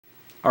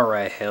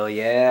Alright, hell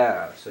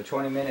yeah. So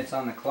 20 minutes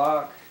on the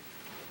clock.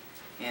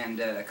 And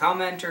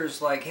commenters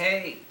like,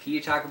 hey, can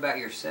you talk about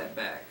your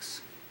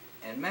setbacks?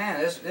 And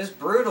man, it's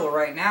brutal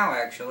right now,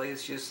 actually.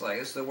 It's just like,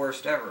 it's the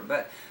worst ever.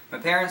 But my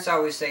parents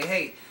always say,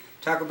 hey,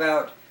 talk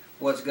about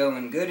what's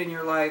going good in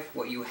your life,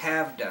 what you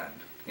have done.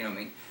 You know what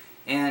I mean?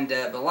 And,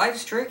 but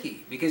life's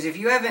tricky. Because if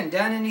you haven't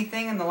done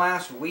anything in the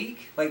last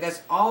week, like,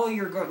 that's all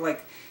you're going,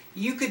 like,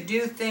 you could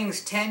do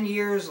things 10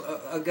 years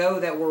ago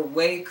that were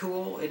way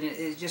cool, and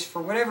it's just, for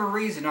whatever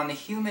reason, on the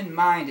human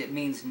mind, it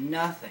means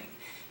nothing.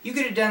 You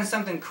could have done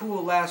something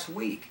cool last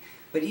week,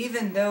 but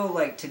even though,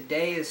 like,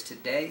 today is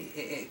today,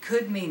 it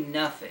could mean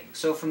nothing.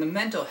 So from the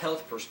mental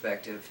health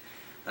perspective,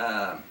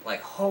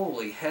 like,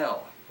 holy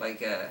hell.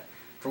 Like,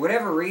 for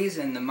whatever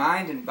reason, the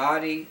mind and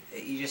body,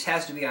 you just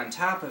has to be on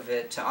top of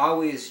it to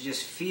always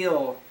just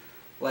feel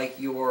like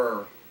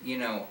you're,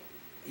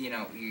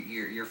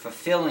 you're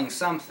fulfilling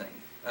something.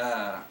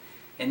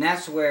 And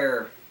that's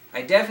where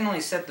I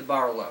definitely set the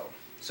bar low.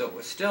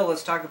 So still,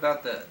 let's talk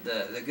about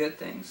the good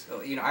things.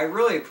 You know, I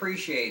really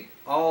appreciate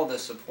all the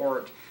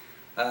support,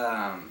 you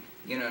know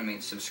what I mean,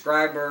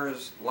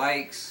 subscribers,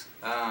 likes,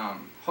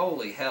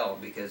 holy hell,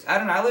 because, I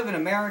don't know, I live in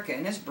America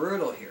and it's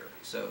brutal here.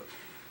 So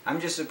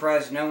I'm just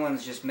surprised no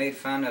one's just made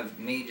fun of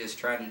me just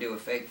trying to do a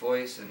fake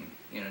voice and,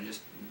 you know,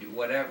 just do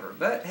whatever.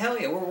 But hell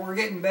yeah, we're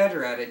getting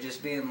better at it,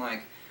 just being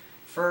like,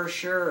 for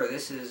sure,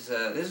 this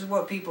is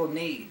what people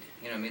need.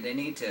 You know what I mean? They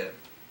need to,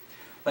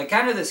 like,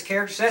 kind of this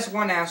character. So that's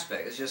one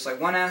aspect. It's just like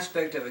one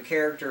aspect of a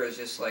character is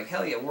just like,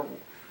 hell yeah, we're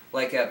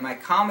like my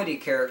comedy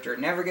character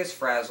never gets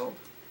frazzled.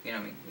 You know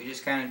what I mean? We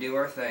just kind of do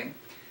our thing,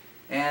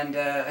 and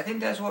I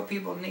think that's what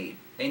people need.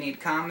 They need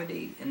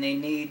comedy, and they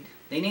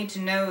need to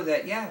know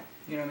that, yeah,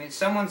 you know what I mean,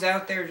 someone's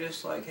out there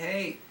just like,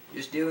 hey,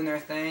 just doing their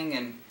thing,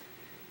 and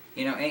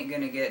you know, ain't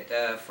gonna get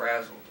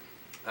frazzled.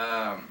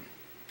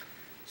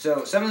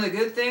 So some of the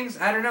good things,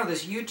 I don't know,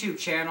 this YouTube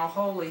channel,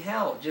 holy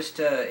hell, just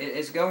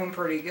it's going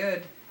pretty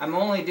good. I'm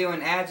only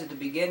doing ads at the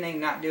beginning,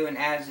 not doing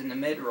ads in the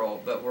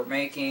mid-roll, but we're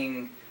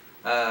making,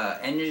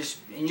 and just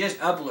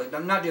upload.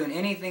 I'm not doing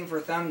anything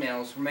for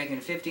thumbnails. We're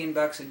making 15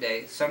 bucks a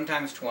day,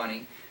 sometimes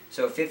 20,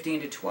 so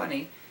 15 to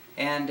 20,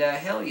 and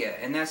hell yeah,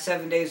 and that's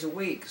 7 days a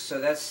week,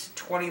 so that's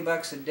 20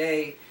 bucks a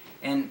day.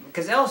 And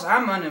because else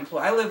I'm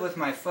unemployed. I live with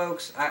my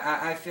folks.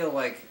 I feel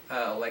like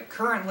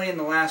currently in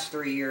the last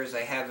 3 years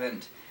I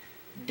haven't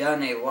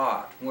done a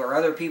lot, where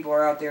other people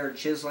are out there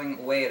chiseling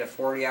away at a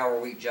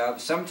 40-hour-week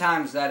job.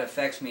 Sometimes that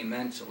affects me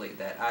mentally,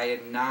 that I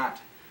am not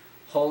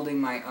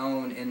holding my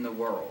own in the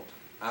world.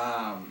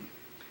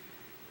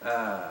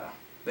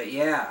 But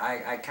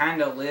yeah, I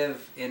kind of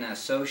live in a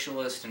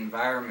socialist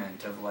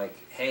environment of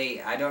like, hey,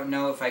 I don't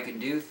know if I can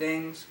do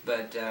things,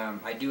 but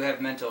I do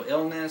have mental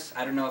illness.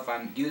 I don't know if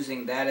I'm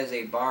using that as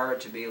a bar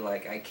to be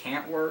like, I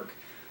can't work,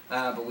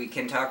 but we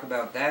can talk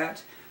about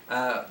that.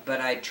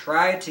 But I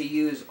try to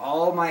use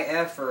all my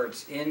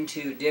efforts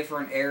into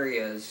different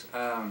areas,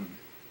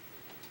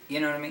 you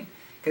know what I mean?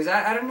 Because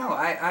I don't know,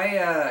 I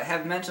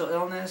have mental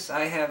illness.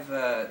 I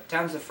have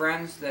tons of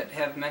friends that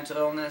have mental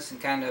illness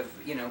and kind of,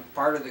 you know,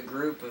 part of the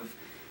group of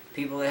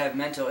people that have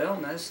mental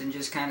illness, and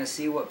just kind of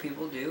see what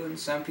people do. And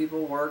some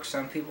people work,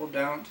 some people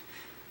don't.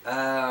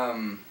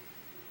 I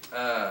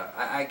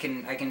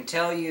can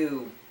tell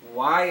you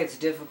why it's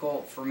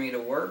difficult for me to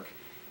work,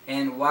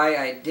 and why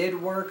I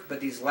did work, but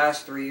these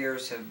last 3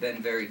 years have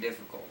been very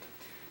difficult.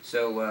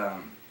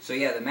 So, so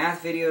yeah, the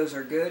math videos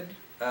are good,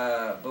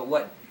 but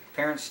what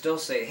parents still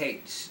say,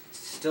 hey,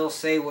 still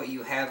say what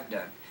you have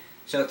done.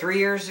 So 3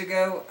 years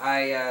ago,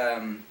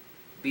 I,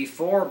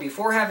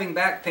 before having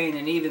back pain,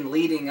 and even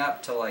leading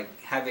up to like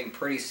having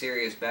pretty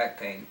serious back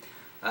pain,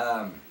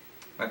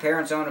 my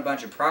parents own a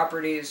bunch of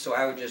properties, so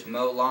I would just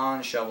mow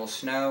lawn, shovel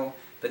snow.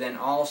 But then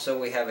also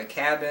we have a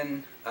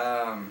cabin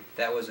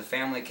that was a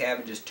family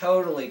cabin, just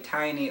totally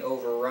tiny,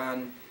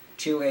 overrun,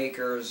 2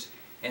 acres.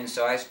 And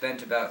so I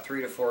spent about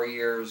 3 to 4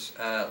 years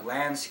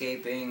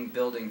landscaping,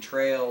 building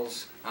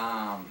trails,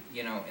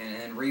 you know,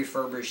 and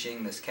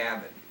refurbishing this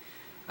cabin.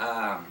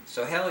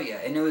 So hell yeah.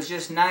 And it was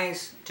just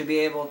nice to be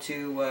able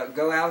to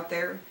go out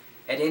there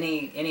at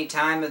any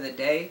time of the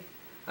day.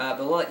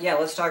 But yeah,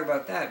 let's talk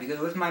about that. Because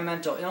with my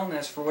mental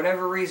illness, for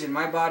whatever reason,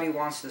 my body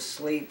wants to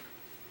sleep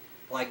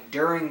like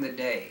during the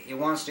day. It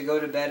wants to go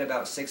to bed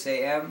about 6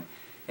 a.m.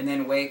 and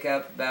then wake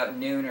up about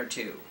noon or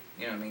 2. You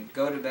know what I mean?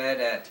 Go to bed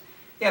at,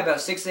 yeah,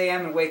 about 6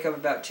 a.m. and wake up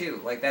about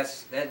 2. Like that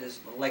is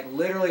like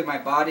literally my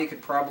body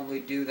could probably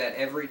do that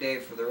every day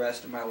for the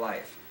rest of my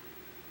life.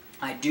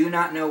 I do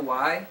not know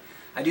why.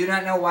 I do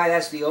not know why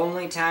that's the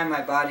only time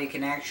my body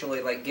can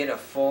actually like get a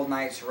full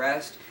night's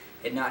rest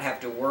and not have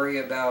to worry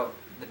about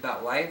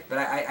life. But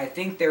I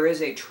think there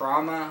is a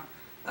trauma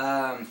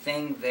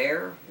thing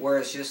there where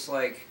it's just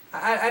like,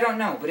 I don't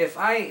know, but if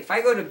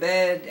I go to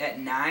bed at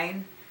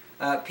 9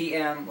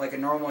 p.m. like a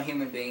normal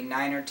human being,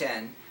 9 or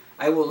 10,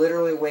 I will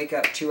literally wake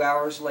up 2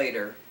 hours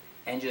later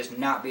and just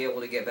not be able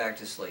to get back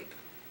to sleep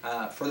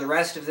for the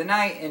rest of the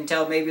night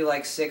until maybe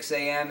like 6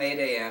 a.m., 8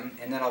 a.m.,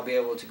 and then I'll be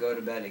able to go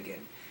to bed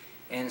again.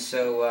 And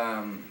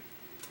so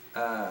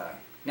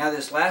Now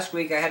this last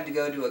week I had to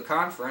go to a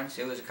conference.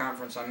 It was a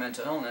conference on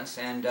mental illness,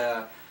 and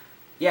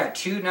yeah,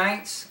 2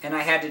 nights, and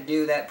I had to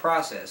do that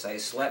process. I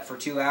slept for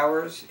 2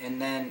 hours,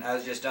 and then I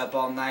was just up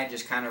all night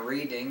just kind of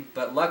reading,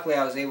 but luckily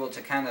I was able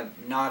to kind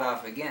of nod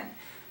off again.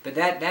 But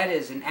that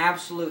is an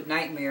absolute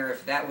nightmare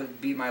if that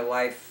would be my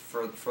life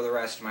for the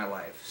rest of my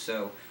life.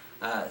 So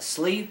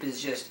sleep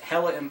is just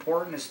hella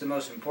important. It's the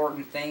most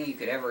important thing you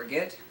could ever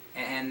get.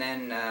 And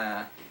then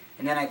I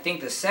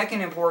think the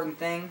second important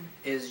thing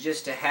is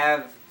just to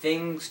have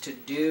things to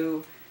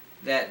do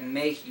that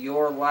make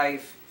your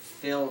life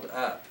filled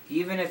up,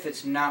 even if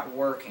it's not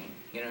working.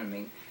 You know what I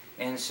mean?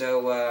 And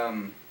so, I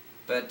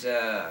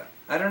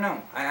don't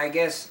know. I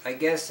guess I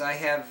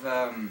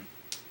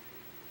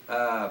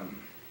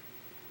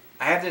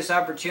have this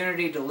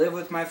opportunity to live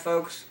with my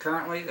folks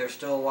currently. They're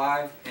still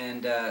alive,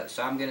 and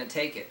so I'm gonna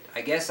take it.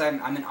 I guess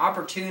I'm an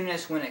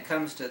opportunist when it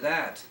comes to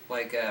that.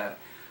 Like I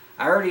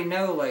already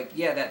know, like,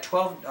 yeah, that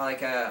 12,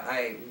 like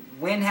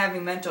when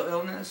having mental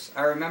illness,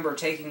 I remember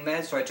taking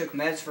meds. So I took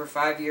meds for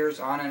 5 years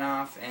on and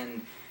off,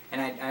 and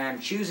I'm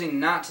choosing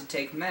not to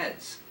take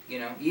meds. You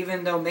know,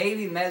 even though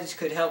maybe meds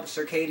could help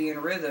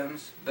circadian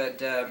rhythms,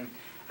 but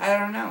I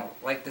don't know.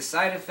 Like the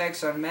side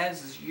effects on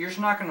meds, you're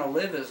just not going to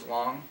live as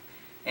long.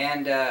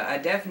 And I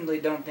definitely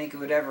don't think it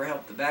would ever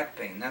help the back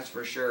pain, that's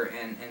for sure,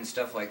 and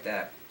stuff like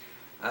that.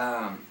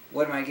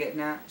 What am I getting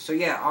at? So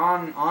yeah,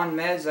 on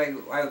meds, I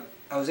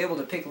was able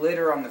to pick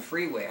litter on the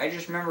freeway. I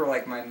just remember,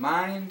 like, my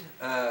mind,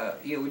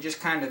 it would just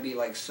kind of be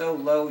like so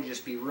low,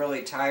 just be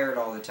really tired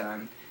all the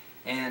time,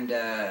 and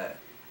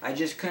I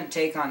just couldn't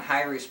take on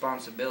high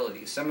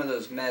responsibilities. Some of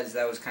those meds,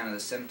 that was kind of the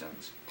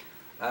symptoms.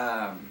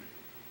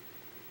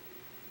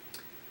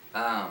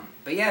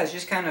 But yeah, it's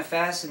just kind of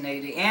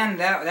fascinating, and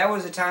that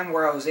was a time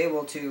where I was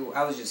able to,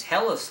 I was just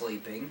hella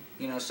sleeping,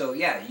 you know, so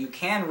yeah, you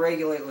can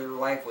regulate your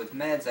life with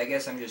meds. I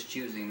guess I'm just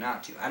choosing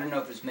not to. I don't know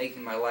if it's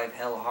making my life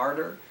hella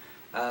harder.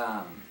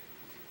 I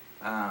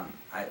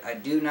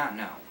do not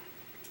know.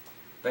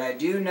 But I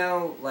do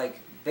know, like,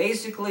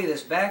 basically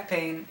this back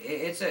pain,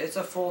 it's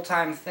a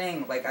full-time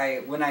thing. Like,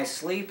 when I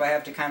sleep, I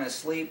have to kind of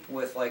sleep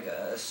with, like,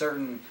 a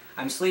certain,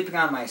 I'm sleeping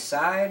on my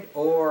side,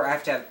 or I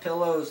have to have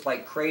pillows,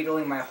 like,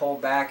 cradling my whole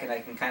back, and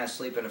I can kind of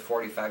sleep at a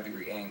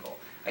 45-degree angle.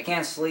 I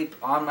can't sleep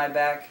on my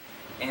back,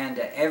 and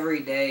every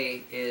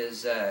day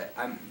is,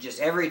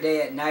 every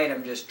day at night,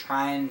 I'm just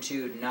trying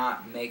to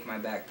not make my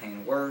back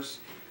pain worse.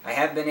 I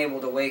have been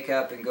able to wake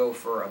up and go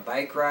for a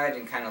bike ride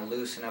and kind of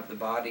loosen up the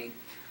body.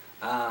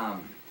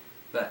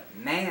 But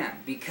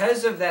man,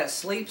 because of that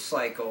sleep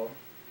cycle,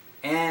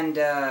 and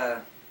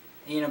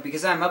you know,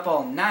 because I'm up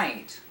all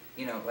night,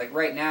 you know, like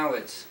right now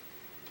it's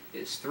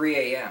 3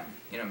 a.m.,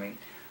 you know what I mean?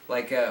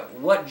 Like,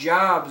 what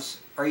jobs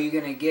are you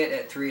going to get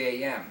at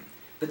 3 a.m.?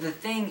 But the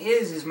thing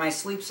is my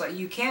sleep cycle,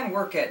 you can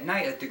work at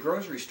night at the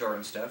grocery store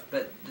and stuff,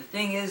 but the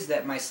thing is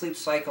that my sleep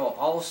cycle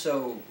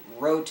also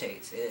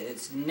rotates.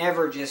 It's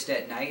never just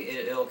at night.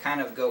 It'll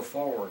kind of go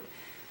forward.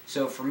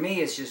 So for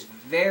me, it's just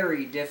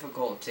very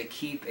difficult to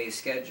keep a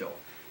schedule.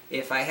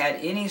 If I had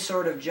any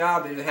sort of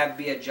job, it would have to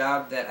be a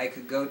job that I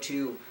could go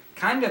to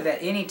kind of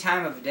at any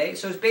time of day.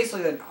 So it's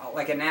basically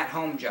like an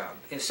at-home job.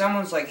 If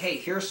someone's like, hey,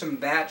 here's some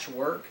batch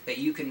work that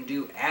you can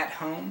do at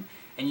home,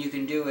 and you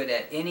can do it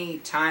at any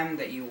time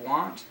that you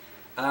want,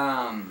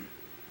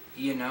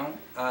 you know,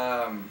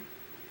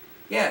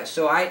 yeah,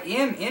 so I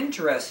am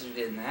interested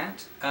in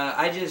that.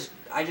 I just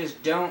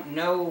don't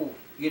know,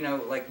 you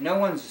know, like no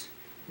one's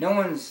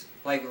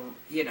like,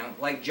 you know,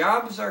 like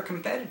jobs are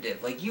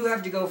competitive. Like you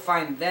have to go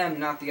find them,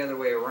 not the other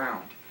way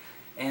around.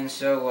 And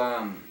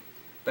so,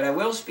 but I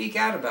will speak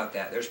out about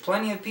that. There's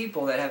plenty of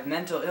people that have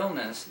mental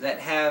illness that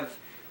have,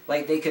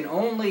 like, they can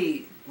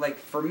only, like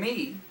for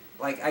me,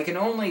 like I can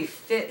only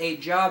fit a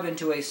job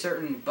into a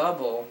certain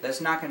bubble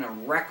that's not going to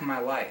wreck my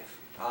life.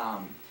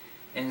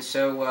 And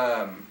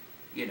so,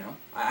 you know,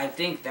 I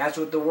think that's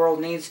what the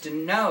world needs to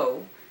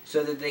know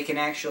so that they can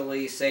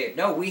actually say,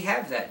 no, we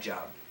have that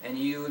job, and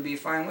you would be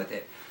fine with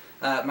it.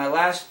 My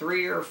last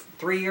 3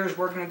 years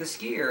working at the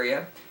ski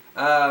area,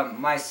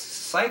 my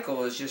cycle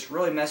was just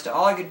really messed up.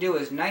 All I could do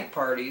was night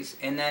parties,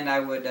 and then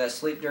I would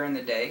sleep during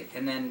the day,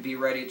 and then be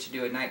ready to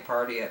do a night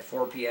party at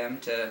 4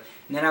 p.m. and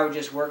then I would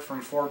just work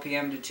from 4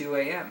 p.m. to 2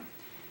 a.m.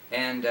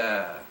 And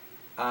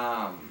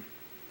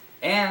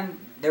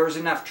there was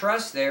enough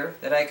trust there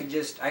that I could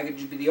just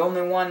be the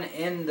only one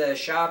in the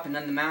shop and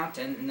then the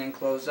mountain, and then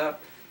close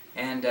up,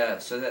 and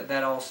so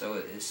that also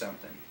is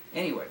something.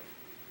 Anyway,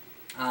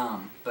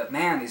 but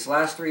man, these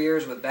last 3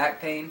 years with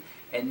back pain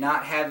and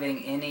not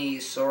having any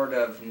sort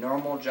of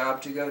normal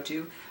job to go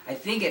to, I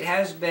think it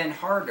has been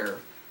harder.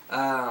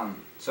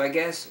 So I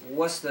guess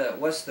what's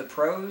the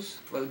pros?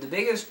 Well, the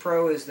biggest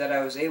pro is that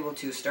I was able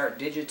to start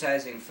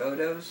digitizing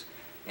photos,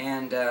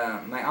 and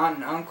my aunt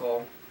and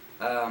uncle,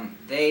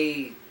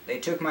 they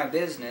took my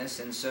business,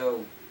 and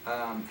so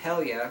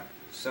hell yeah.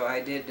 So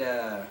I did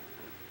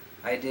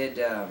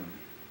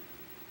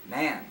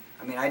man,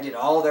 I mean, I did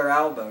all their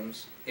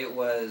albums. It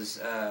was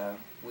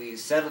we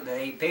settled.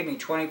 They paid me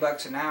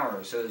 $20 an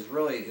hour, so it was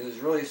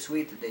really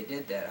sweet that they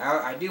did that.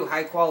 I do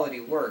high quality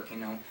work, you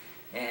know,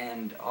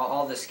 and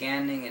all the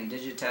scanning and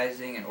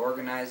digitizing and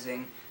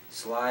organizing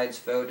slides,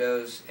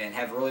 photos, and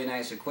have really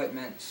nice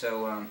equipment.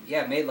 So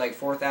yeah, made like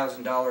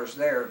 $4,000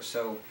 there.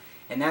 So,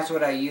 and that's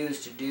what I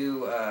use to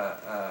do.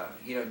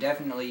 You know,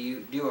 definitely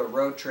you do a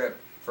road trip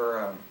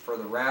for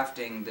the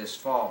rafting this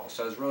fall.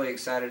 So I was really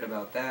excited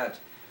about that.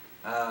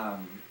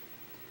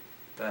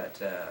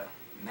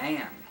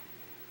 Man.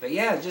 But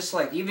yeah, just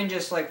like, even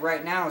just like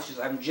right now, it's just,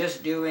 I'm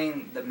just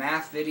doing the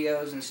math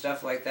videos and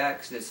stuff like that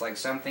because it's like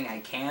something I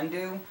can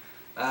do.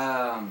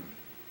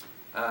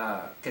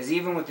 Because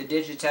even with the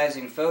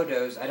digitizing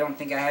photos, I don't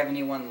think I have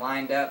anyone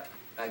lined up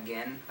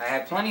again. I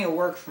have plenty of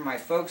work for my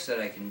folks that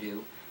I can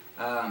do,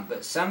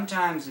 but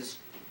sometimes it's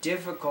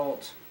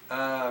difficult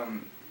to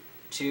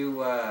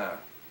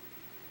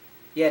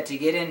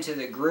get into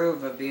the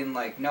groove of being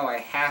like, no, I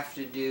have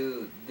to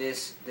do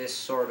this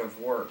sort of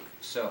work.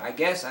 So I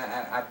guess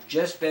I've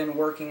just been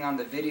working on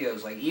the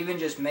videos, like even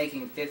just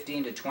making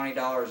 $15 to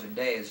 $20 a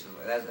day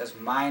that's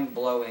mind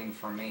blowing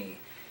for me.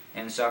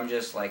 And so I'm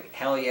just like,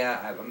 hell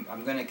yeah,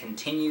 I'm going to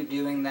continue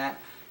doing that.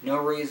 No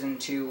reason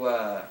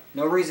to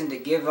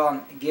give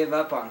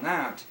up on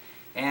that.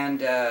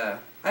 And I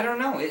don't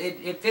know,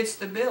 it fits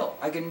the bill.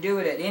 I can do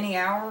it at any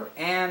hour,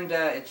 and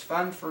it's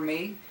fun for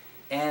me.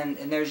 And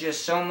there's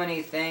just so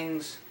many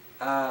things,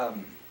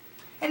 and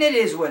it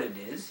is what it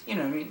is. You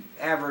know what I mean?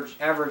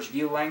 Average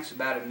view length's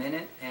about a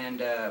minute, and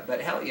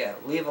but hell yeah,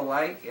 leave a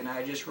like, and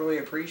I just really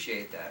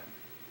appreciate that.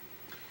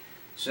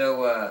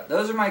 So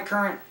those are my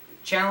current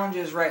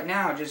challenges right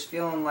now. Just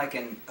feeling like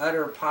an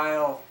utter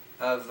pile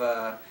of,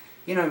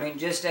 you know what I mean?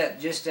 Just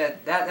at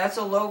that's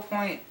a low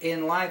point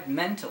in life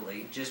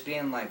mentally. Just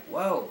being like,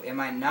 whoa, am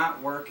I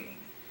not working?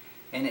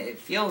 And it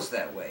feels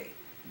that way.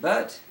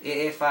 But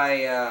if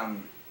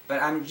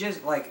but I'm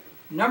just like,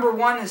 number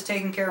one is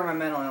taking care of my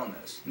mental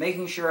illness,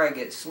 making sure I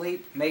get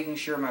sleep, making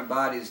sure my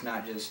body's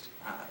not just,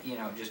 you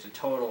know, just a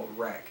total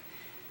wreck.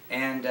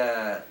 And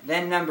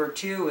then number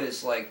two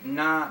is like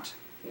not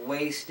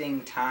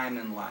wasting time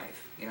in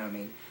life. You know what I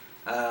mean?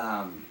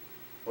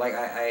 Like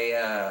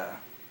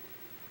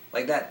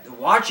like that,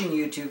 watching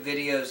YouTube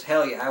videos,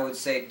 hell yeah, I would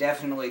say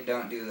definitely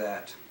don't do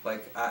that.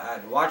 Like,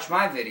 I'd watch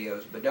my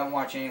videos, but don't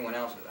watch anyone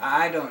else's.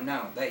 I don't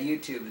know. That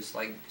YouTube is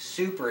like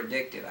super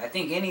addictive. I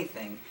think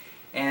anything.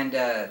 And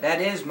that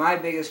is my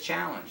biggest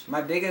challenge.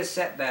 My biggest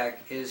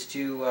setback is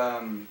to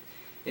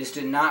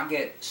not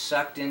get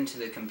sucked into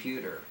the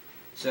computer.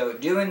 So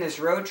doing this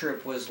road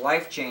trip was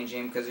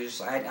life-changing because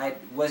I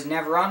was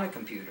never on a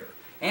computer.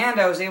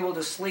 And I was able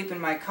to sleep in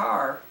my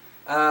car.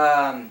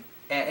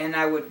 And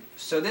I would,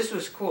 so this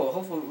was cool.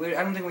 Hopefully,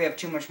 I don't think we have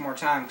too much more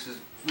time because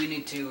we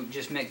need to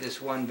just make this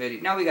one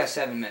video. Now we got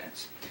 7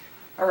 minutes.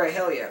 Alright,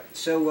 hell yeah.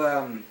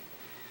 So,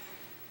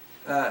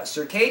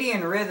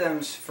 circadian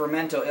rhythms for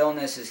mental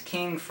illness is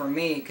king for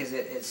me because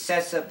it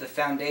sets up the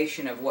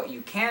foundation of what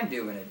you can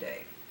do in a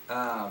day.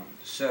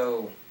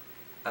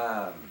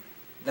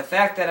 The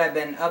fact that I've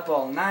been up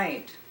all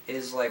night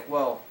is like,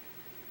 well,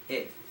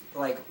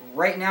 like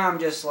right now I'm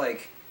just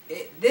like,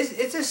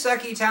 it's a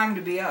sucky time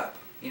to be up.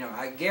 You know,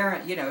 I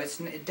guarantee, you know,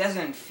 it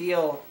doesn't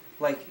feel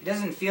like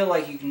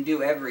you can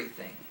do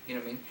everything. You know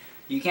what I mean?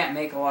 You can't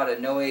make a lot of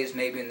noise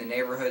maybe in the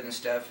neighborhood and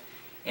stuff,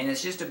 and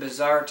it's just a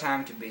bizarre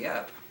time to be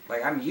up.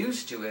 Like, I'm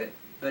used to it,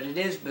 but it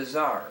is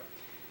bizarre.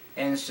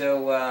 And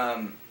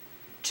so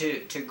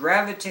to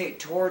gravitate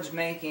towards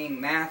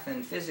making math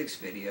and physics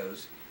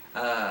videos,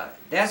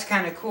 that's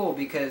kind of cool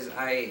because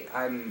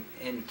I'm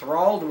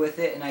enthralled with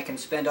it and I can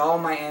spend all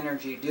my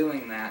energy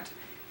doing that.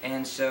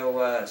 And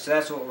so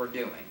that's what we're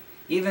doing.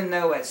 Even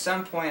though at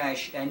some point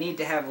I need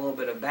to have a little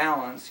bit of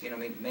balance, you know,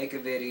 make a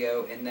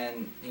video and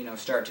then, you know,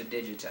 start to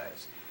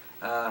digitize.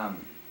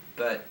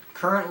 But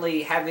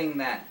currently having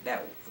that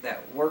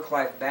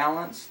work-life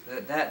balance,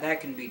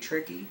 that can be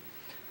tricky.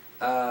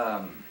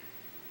 Yeah.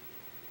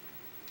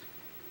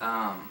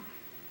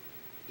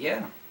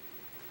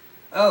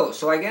 Oh,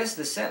 so I guess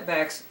the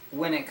setbacks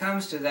when it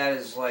comes to that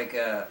is like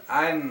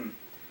I'm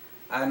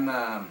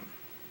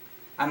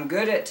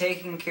good at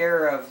taking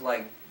care of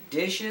like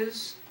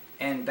dishes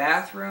and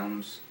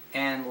bathrooms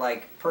and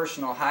like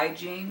personal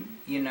hygiene.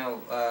 You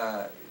know,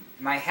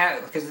 my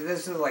habit, because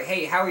this is like,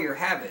 hey, how are your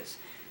habits?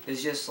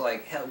 It's just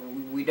like, hell,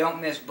 we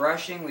don't miss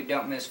brushing, we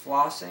don't miss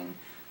flossing.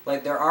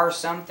 Like, there are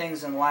some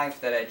things in life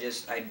that I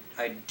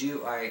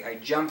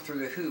jump through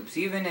the hoops,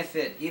 even if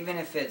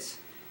it's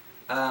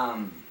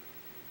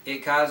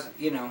it causes,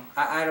 you know,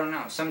 I don't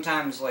know.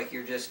 Sometimes like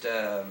you're just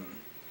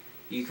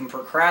you can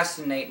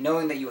procrastinate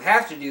knowing that you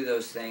have to do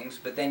those things,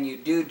 but then you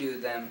do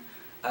them.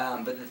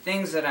 But the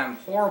things that I'm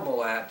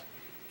horrible at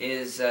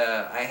is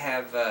I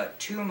have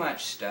too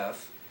much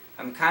stuff.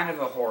 I'm kind of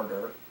a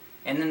hoarder,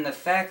 and then the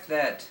fact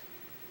that,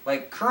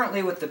 like,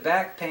 currently with the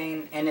back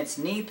pain, and it's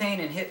knee pain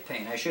and hip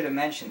pain, I should have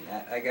mentioned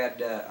that. I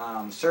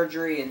got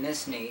surgery in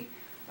this knee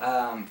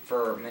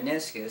for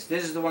meniscus.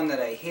 This is the one that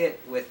I hit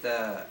with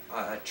a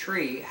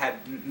tree,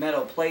 had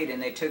metal plate,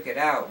 and they took it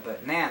out.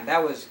 But man,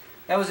 that was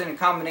in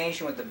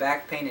combination with the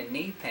back pain and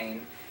knee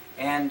pain.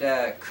 And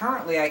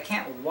currently I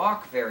can't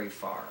walk very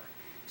far.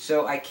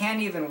 So I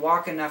can't even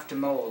walk enough to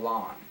mow a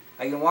lawn.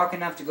 I can walk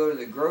enough to go to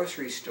the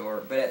grocery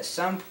store, but at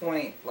some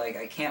point, like,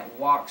 I can't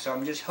walk, so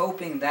I'm just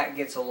hoping that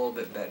gets a little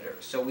bit better.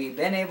 So we've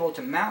been able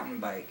to mountain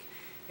bike,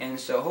 and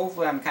so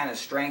hopefully I'm kind of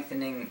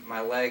strengthening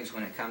my legs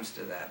when it comes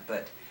to that.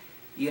 But,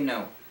 you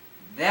know,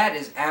 that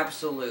is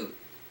absolute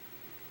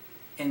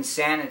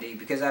insanity,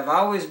 because I've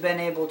always been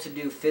able to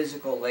do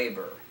physical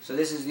labor. So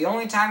this is the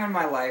only time in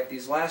my life,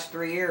 these last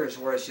 3 years,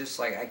 where it's just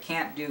like I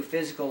can't do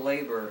physical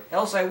labor.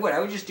 Else I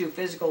would just do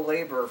physical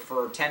labor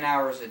for 10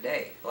 hours a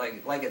day,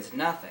 like it's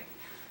nothing.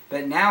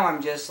 But now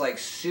I'm just like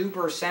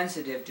super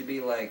sensitive to be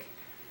like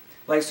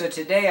so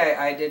today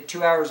I did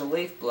 2 hours of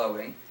leaf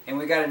blowing, and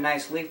we got a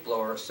nice leaf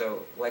blower,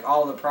 so like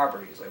all the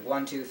properties, like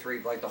 1, 2,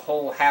 3, like the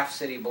whole half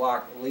city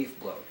block leaf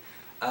blowed.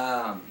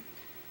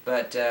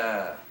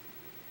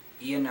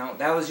 You know,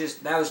 that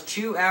was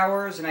 2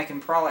 hours, and I can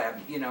probably,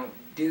 you know,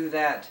 do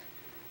that.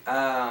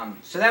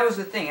 So that was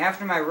the thing.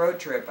 After my road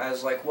trip, I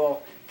was like,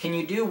 well, can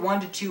you do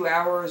 1 to 2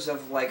 hours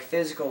of like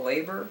physical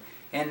labor?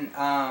 And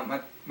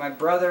my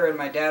brother and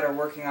my dad are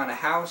working on a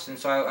house, and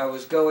so I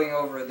was going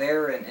over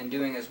there and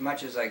doing as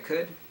much as I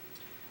could.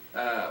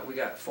 We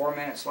got 4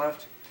 minutes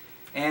left,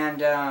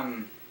 and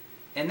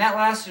that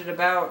lasted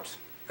about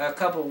a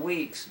couple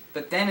weeks,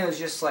 but then it was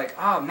just like,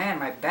 oh man,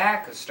 my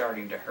back is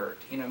starting to hurt,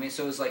 you know what I mean?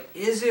 So it was like,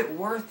 is it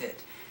worth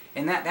it?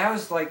 And that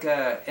was like,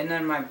 and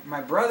then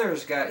my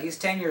brother's he's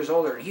 10 years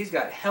older, and he's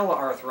got hella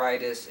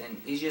arthritis, and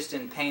he's just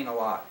in pain a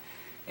lot.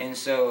 And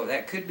so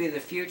that could be the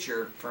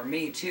future for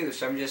me too.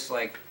 So I'm just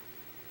like,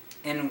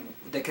 and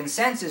the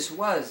consensus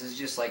is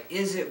just like,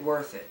 is it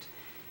worth it?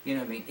 You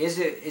know what I mean?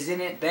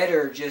 Isn't it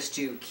better just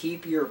to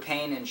keep your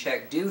pain in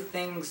check, do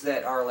things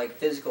that are like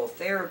physical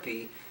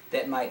therapy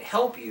that might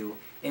help you,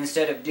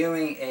 instead of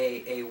doing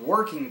a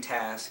working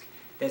task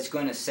that's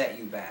going to set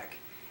you back?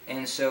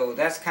 And so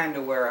that's kind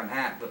of where I'm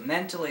at. But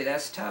mentally,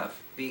 that's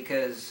tough,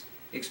 because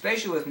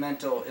especially with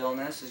mental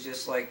illness, it's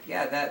just like,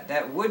 yeah,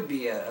 that would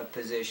be a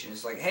position.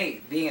 It's like,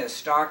 hey, being a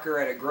stalker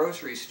at a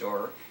grocery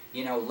store,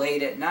 you know,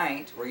 late at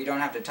night, where you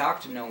don't have to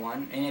talk to no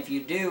one, and if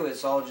you do,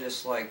 it's all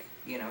just like,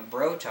 you know,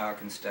 bro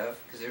talk and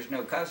stuff, because there's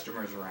no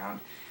customers around.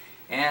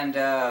 And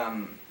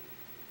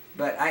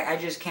but I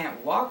just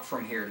can't walk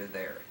from here to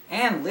there.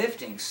 And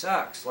lifting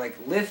sucks. Like,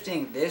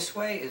 lifting this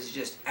way is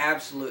just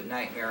absolute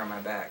nightmare on my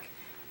back.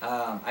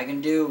 I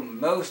can do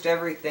most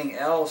everything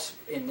else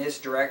in this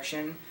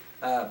direction,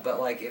 but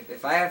like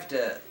if I have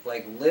to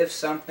like lift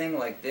something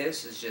like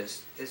this, it's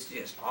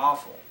just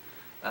awful.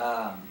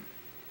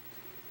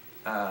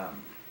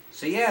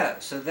 So yeah,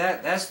 so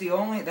that's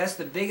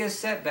the biggest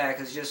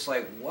setback, is just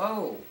like,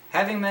 whoa.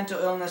 Having mental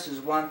illness is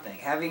one thing.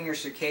 Having your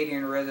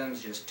circadian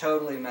rhythms just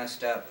totally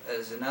messed up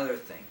is another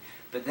thing.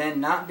 But then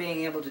not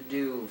being able to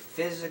do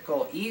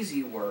physical,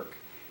 easy work,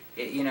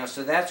 you know,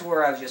 so that's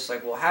where I was just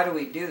like, well, how do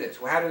we do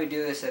this? Well, how do we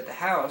do this at the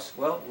house?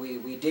 Well, we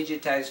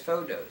digitize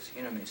photos,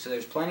 you know what I mean? So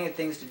there's plenty of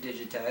things to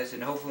digitize,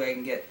 and hopefully I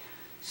can get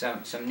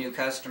some new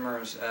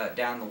customers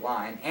down the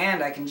line.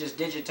 And I can just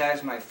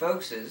digitize my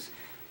folks's,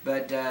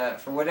 but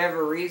for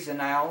whatever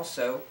reason, I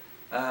also,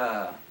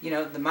 you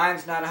know, the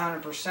mind's not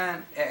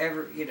 100%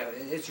 ever, you know,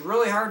 it's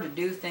really hard to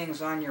do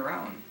things on your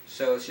own.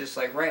 So it's just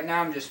like, right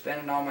now I'm just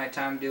spending all my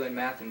time doing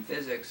math and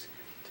physics.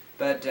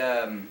 But,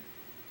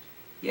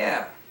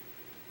 yeah.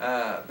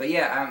 But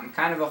yeah, I'm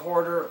kind of a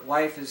hoarder.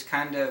 Life is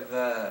kind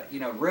of, you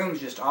know,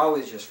 room's just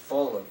always just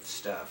full of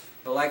stuff.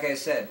 But like I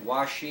said,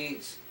 wash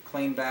sheets,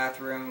 clean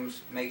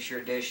bathrooms, make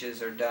sure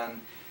dishes are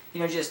done. You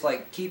know, just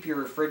like keep your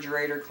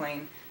refrigerator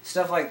clean.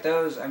 Stuff like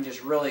those I'm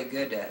just really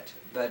good at.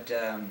 But,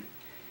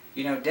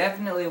 you know,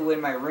 definitely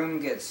when my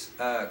room gets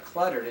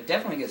cluttered, it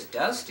definitely gets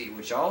dusty,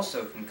 which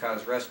also can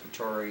cause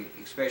respiratory,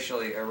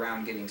 especially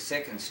around getting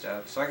sick and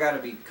stuff. So I got to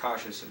be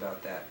cautious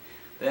about that.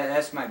 But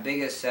that's my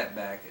biggest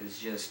setback, is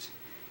just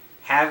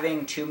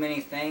having too many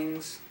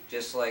things,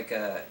 just like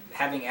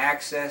having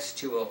access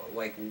to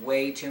like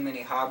way too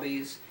many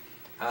hobbies,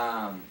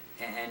 and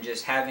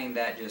just having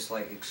that just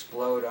like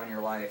explode on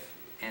your life.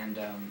 And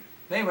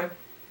anyway,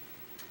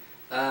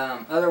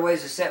 other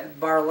ways to set the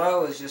bar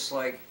low is just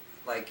like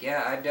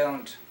yeah, I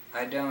don't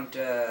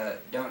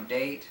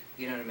date,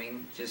 you know what I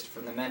mean? Just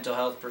from the mental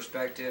health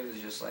perspective,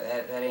 it's just like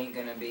that ain't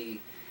gonna be,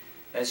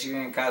 that's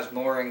gonna cause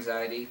more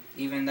anxiety,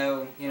 even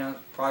though, you know, it's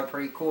probably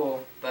pretty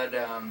cool. But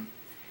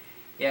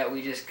yeah,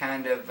 we just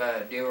kind of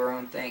do our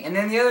own thing. And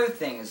then the other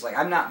thing is, like,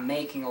 I'm not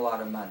making a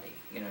lot of money,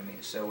 you know what I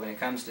mean? So when it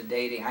comes to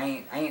dating,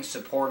 I ain't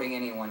supporting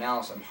anyone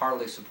else. I'm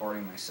hardly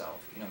supporting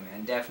myself, you know what I mean?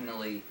 I'm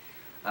definitely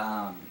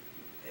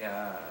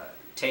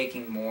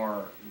taking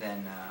more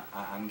than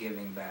I'm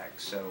giving back.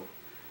 So,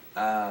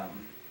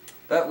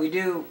 but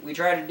we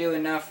try to do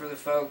enough for the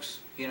folks,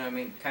 you know what I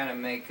mean? Kind of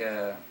make,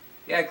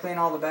 yeah, clean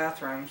all the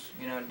bathrooms,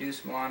 you know, do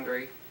some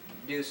laundry,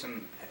 do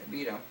some,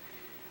 you know,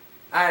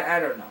 I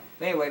don't know.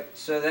 Anyway,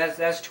 so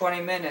that's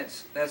 20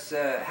 minutes. That's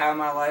how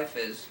my life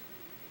is.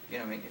 You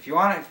know what I mean? If you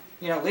want to,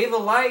 you know, leave a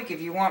like if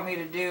you want me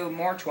to do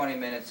more 20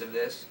 minutes of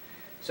this.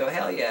 So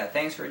hell yeah,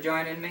 thanks for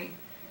joining me.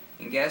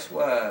 And guess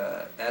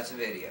what? That's a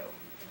video.